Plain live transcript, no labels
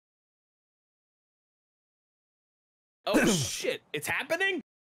Oh shit, it's happening?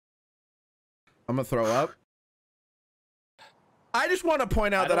 I'm gonna throw up. I just want to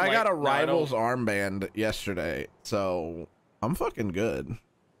point out that I got a Rivals armband yesterday, so I'm fucking good.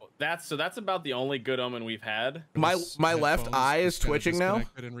 That's about the only good omen we've had. My left eye is twitching now.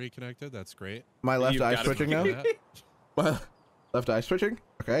 Disconnected and reconnected. That's great. My left eye's twitching now. My left eye's twitching.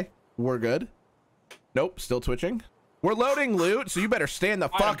 Okay, we're good. Nope, still twitching. We're loading loot, so you better stand the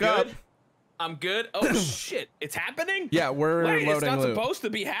fuck up. I'm good. Oh shit, it's happening? Yeah, we're loading loot. It's not supposed to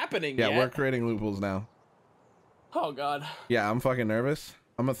be happening yet. Yeah, we're creating loopholes now. Oh god. Yeah, I'm fucking nervous.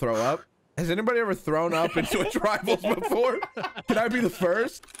 I'm gonna throw up. Has anybody ever thrown up in Twitch Rivals before? Can I be the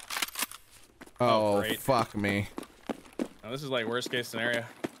first? Oh, fuck me. Oh, this is like worst case scenario.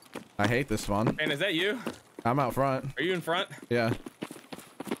 I hate this one. And is that you? I'm out front. Are you in front? Yeah.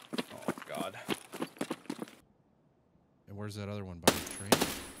 Oh god. And where's that other one by the train?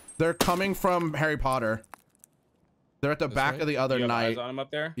 They're coming from Harry Potter. They're at the back of the other you have night. Eyes on them up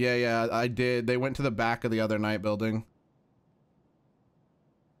there? Yeah, I did. They went to the back of the other night building.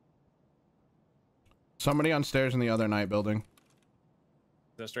 Somebody on stairs in the other night building.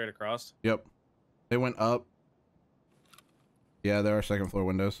 Is that straight across? Yep. They went up. Yeah, there are second floor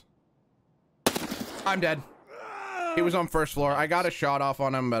windows. I'm dead. He was on first floor. I got a shot off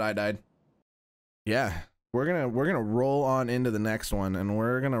on him, but I died. Yeah. We're gonna roll on into the next one, and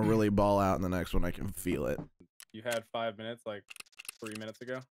we're gonna really ball out in the next one. I can feel it. You had 5 minutes like 3 minutes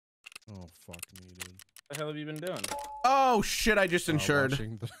ago. Oh fuck me, dude. What the hell have you been doing? Oh shit, I just insured.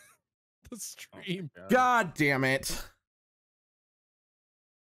 The stream. Oh, God damn it.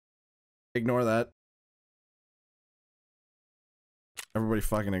 Ignore that. Everybody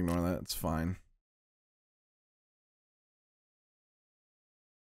fucking ignore that. It's fine.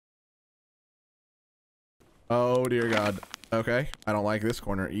 Oh dear God. Okay. I don't like this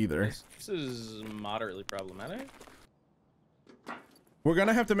corner either. This is moderately problematic. We're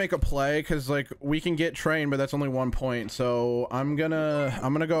gonna have to make a play because like we can get trained, but that's only 1 point. So I'm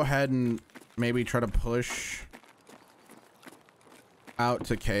gonna go ahead and maybe try to push out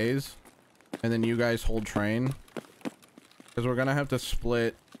to K's, and then you guys hold train, because we're gonna have to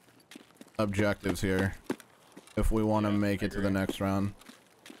split objectives here if we want to make it to the next round.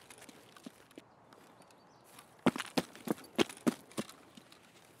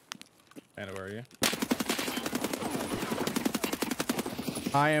 And where are you?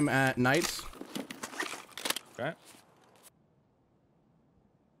 I am at Knights. Okay.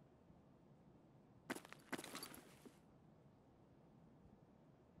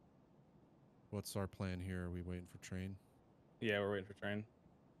 What's our plan here? Are we waiting for train? Yeah, we're waiting for train.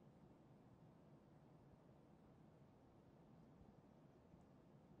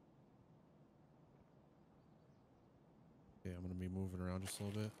 Yeah, I'm gonna be moving around just a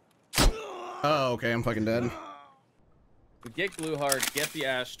little bit. Oh, okay. I'm fucking dead. Get glue hard. Get the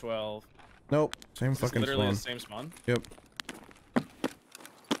Ash 12. Nope. Same fucking literally spawn. the same spawn. Yep.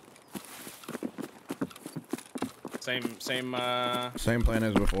 Same plan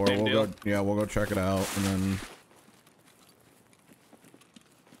as before. We'll go check it out and then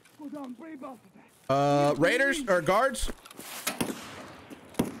raiders or guards.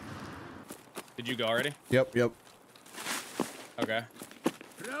 Did you go already? Yep. Okay.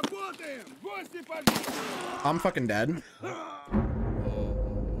 I'm fucking dead.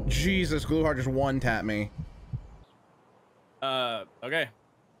 Jesus, Glueheart just one-tapped me. Okay.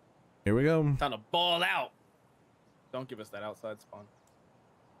 Here we go. Time to ball out. Don't give us that outside spawn.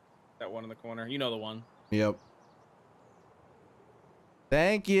 That one in the corner. You know the one. Yep.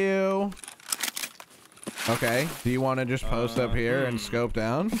 Thank you. Okay. Do you want to just post up here and scope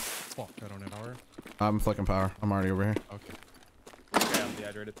down? Fuck, I don't have power. I'm flicking power. I'm already over here. Okay. Okay, I'm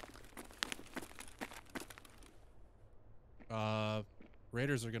dehydrated.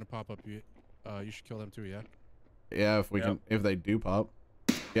 Raiders are gonna pop up. You should kill them too, yeah? Yeah, if we can, if they do pop.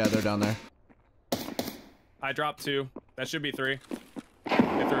 Yeah, they're down there. I dropped 2. That should be 3. They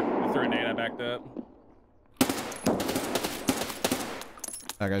threw a nade. I backed up.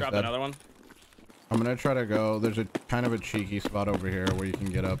 That guy's Drop dead. another one. I'm gonna try to go. There's a kind of a cheeky spot over here where you can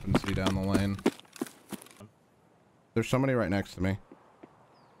get up and see down the lane. There's somebody right next to me.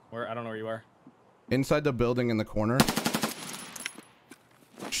 Where? I don't know where you are. Inside the building in the corner.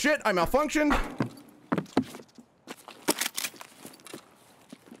 Shit, I malfunctioned.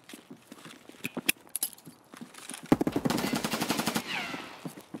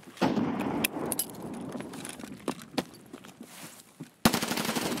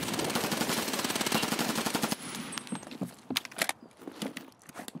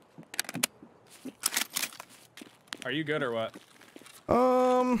 Are you good or what?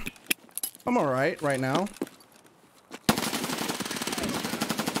 I'm all right now.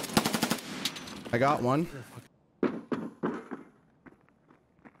 I got one.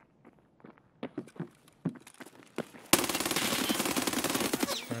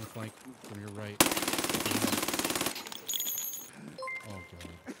 Trying to flank from your right. Oh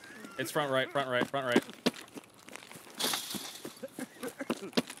god. It's front right, front right, front right.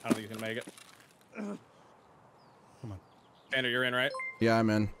 I don't think he's gonna make it. Come on. Panda, you're in, right? Yeah, I'm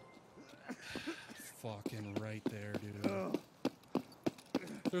in. Fucking right there, dude.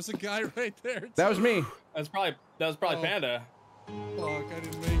 There's a guy right there. That was me. That was probably Oh. Panda. Fuck, I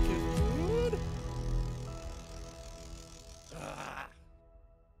didn't make it, dude. Ah.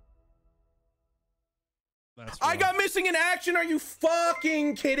 That's I rough. got missing in action. Are you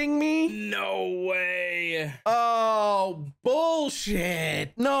fucking kidding me? No way. Oh,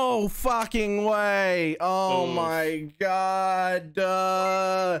 bullshit. No fucking way. Oh Oof. my god.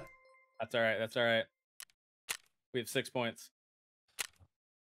 That's all right. That's all right. We have 6 points.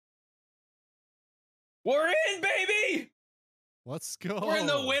 We're in, baby. Let's go. We're in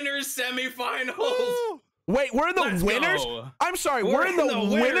the winners semifinals. Woo! Wait, we're in the Let's winners? go. I'm sorry, We're we're in the in the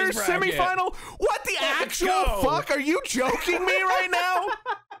winners winners bracket. semifinal? What the Let's actual go. fuck? Are you joking me right now?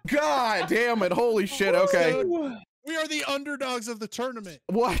 God damn it. Holy shit. Okay. We are the underdogs of the tournament.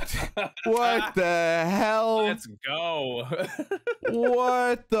 What? What the hell? Let's go.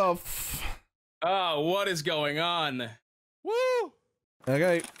 What the Oh, what is going on? Woo!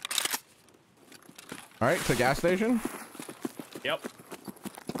 Okay. All right, to gas station. Yep.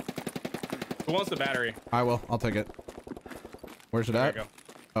 Who wants the battery? I will. I'll take it. Where's it There at? you go.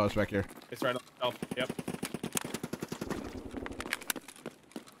 Oh, it's back here. It's right on the shelf. Yep.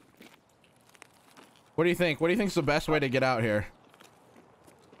 What do you think? What do you think's the best way to get out here?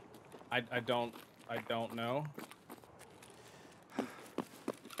 I don't know.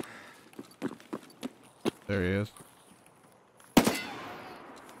 There he is.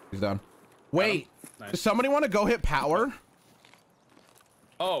 He's down. Wait, Nice. does somebody want to go hit power?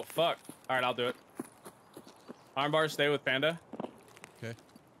 Oh, fuck. All right, I'll do it. Armbar, stay with Panda. Okay.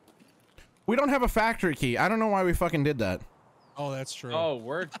 We don't have a factory key. I don't know why we fucking did that. Oh, that's true. Oh,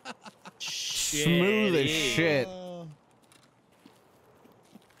 we're Smooth as shitty. shit.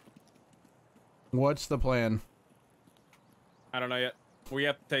 What's the plan? I don't know yet. We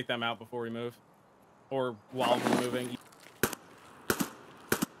have to take them out before we move. Or while we're moving.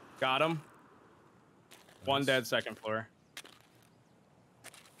 Got him. One Nice. dead, second floor.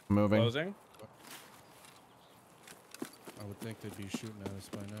 Moving. Closing. I would think they'd be shooting at us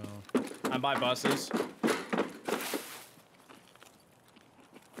by now. I'm by buses.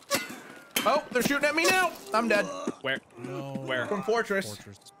 Oh, they're shooting at me now. I'm dead. Where? No. Where? From Fortress.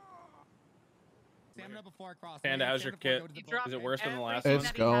 Fortress. Panda, how's your kit? Is it worse than the last It's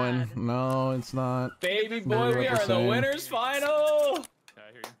one? going. No, it's not. Baby boy, we are in the 100%. winners final.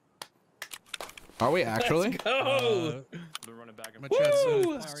 Are we actually? Go. They're running back and My forth. chat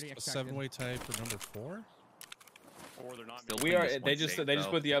Woo! said a 7-way tie for number 4. Or they're not We are. They just put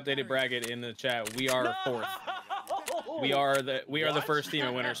the updated bracket in the chat. We are fourth. We are the first team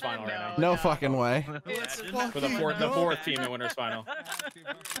in winners final right now. No fucking way. For the fourth team in winners final.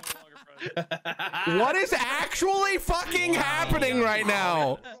 What is actually fucking happening right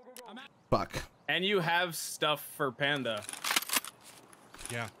now? Fuck. And you have stuff for Panda.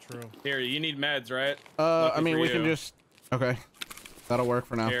 Yeah, true. Here, you need meds, right? I Lucky mean, for we can you. just. Okay. That'll work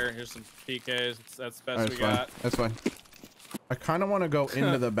for now. Here's some PKs. That's the best Alright, we it's fine. got. That's fine. I kind of want to go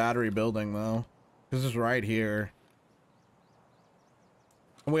into the battery building though. This is right here.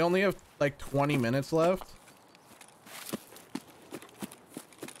 And we only have like 20 minutes left.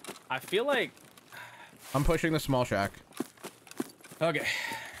 I feel like. I'm pushing the small shack. Okay.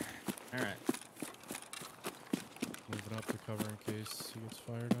 All right. Move it up to cover in case he gets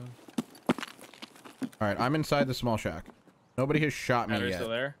fired on. All right, I'm inside the small shack. Nobody has shot me Battery's yet. still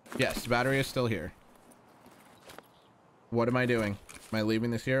there. Yes, the battery is still here. What am I doing? Am I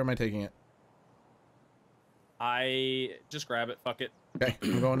leaving this here or am I taking it? I just grab it. Fuck it. Okay,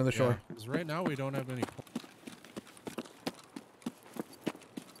 I'm going to the shore. Because right now we don't have any.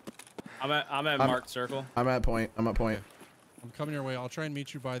 I'm at marked circle. I'm at point. I'm at point. I'm coming your way. I'll try and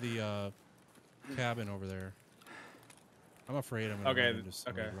meet you by the cabin over there. I'm afraid I'm gonna Okay, run into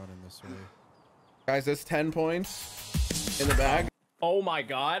somebody okay. running this way. Guys, that's 10 points in the bag. Oh my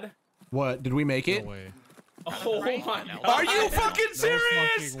god. What? Did we make it? No way. Oh my god. Are you fucking No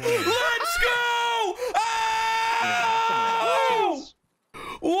serious? fucking way. Let's go! Oh!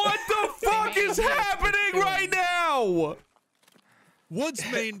 What the fuck is happening right now? Woods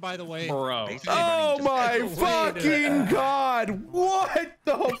main, by the way. Bro. Oh my Wait a fucking god! What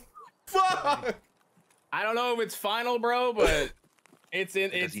the fuck? I don't know if it's final, bro, but It's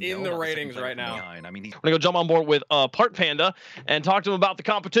in the ratings right now. I mean, I'm gonna go jump on board with PartPanda and talk to him about the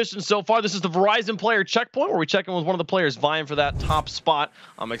competition so far. This is the Verizon player checkpoint where we check in with one of the players vying for that top spot.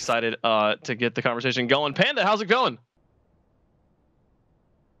 I'm excited to get the conversation going. Panda, how's it going?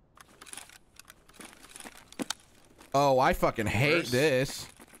 Oh, I fucking hate this.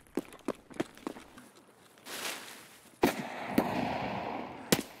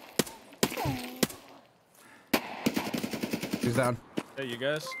 He's down. Hey, you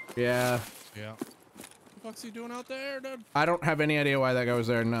guys? Yeah. Yeah. What the fuck's he doing out there, dude? I don't have any idea why that guy was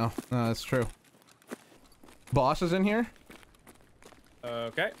there. No, that's true. Boss is in here.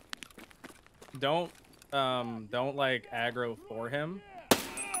 Okay. Don't like aggro for him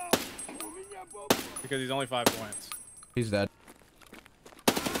because he's only 5 points. He's dead.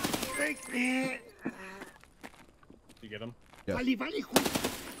 You get him? Yes.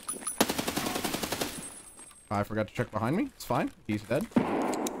 I forgot to check behind me. It's fine. He's dead.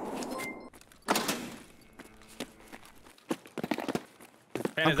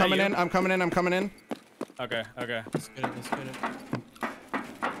 I'm coming in. I'm coming in. I'm coming in. Okay. Okay. Let's get it. Let's get it.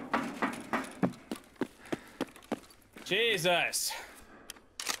 Jesus.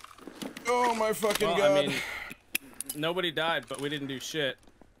 Oh my fucking god. I mean, nobody died, but we didn't do shit.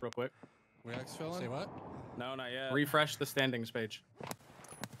 Real quick. We exfilling? Say what? No, not yet. Refresh the standings page.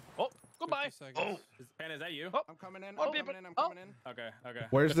 Oh, goodbye. Oh, Pan, is that you? Oh. I'm coming in. Oh, I'm coming in. I'm coming in. Okay. Okay.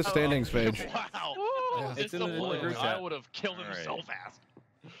 Where's the standings page? Wow. Yeah. It's in the the blue. group I chat. would have killed him so fast.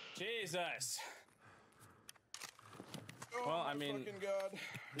 Jesus. Well, I mean, God.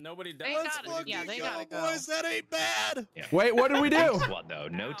 nobody died. They got it. Yeah, they got it. Boys, that ain't bad. yeah. Wait, what did we do? What though?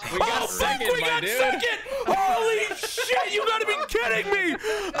 No time. We got second, We my got dude. second! Holy shit! You gotta be kidding me!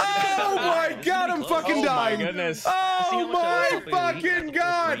 Oh my god! I'm fucking Oh my dying. goodness. Oh my fucking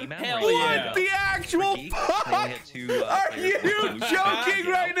god! Hell What yeah. the actual fuck? Are you joking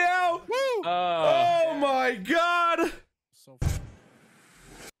right now? Oh my god! So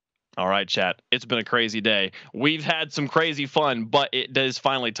All right, chat. It's been a crazy day. We've had some crazy fun, but it is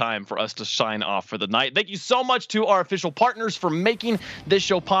finally time for us to sign off for the night. Thank you so much to our official partners for making this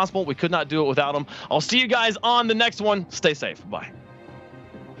show possible. We could not do it without them. I'll see you guys on the next one. Stay safe. Bye.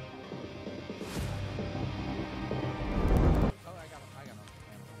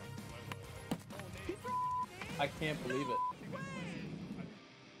 I can't believe it.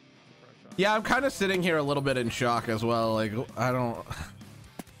 Yeah, I'm kind of sitting here a little bit in shock as well. Like, I don't.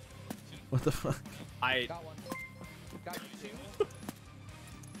 What the fuck? I. Got one. Got two.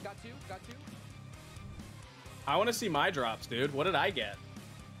 Got two. Got two. I want to see my drops, dude. What did I get?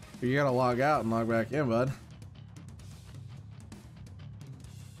 You gotta log out and log back in, bud.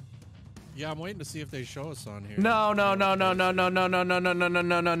 yeah, I'm waiting to see if they show us on here. No, no, no, no, no, no, no, no, no, no, no,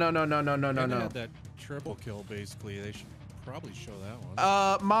 no, no, no, no, no, no, no, no, no, They no. had that triple kill basically. They should probably show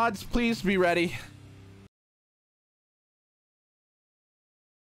that one. Mods, please be ready.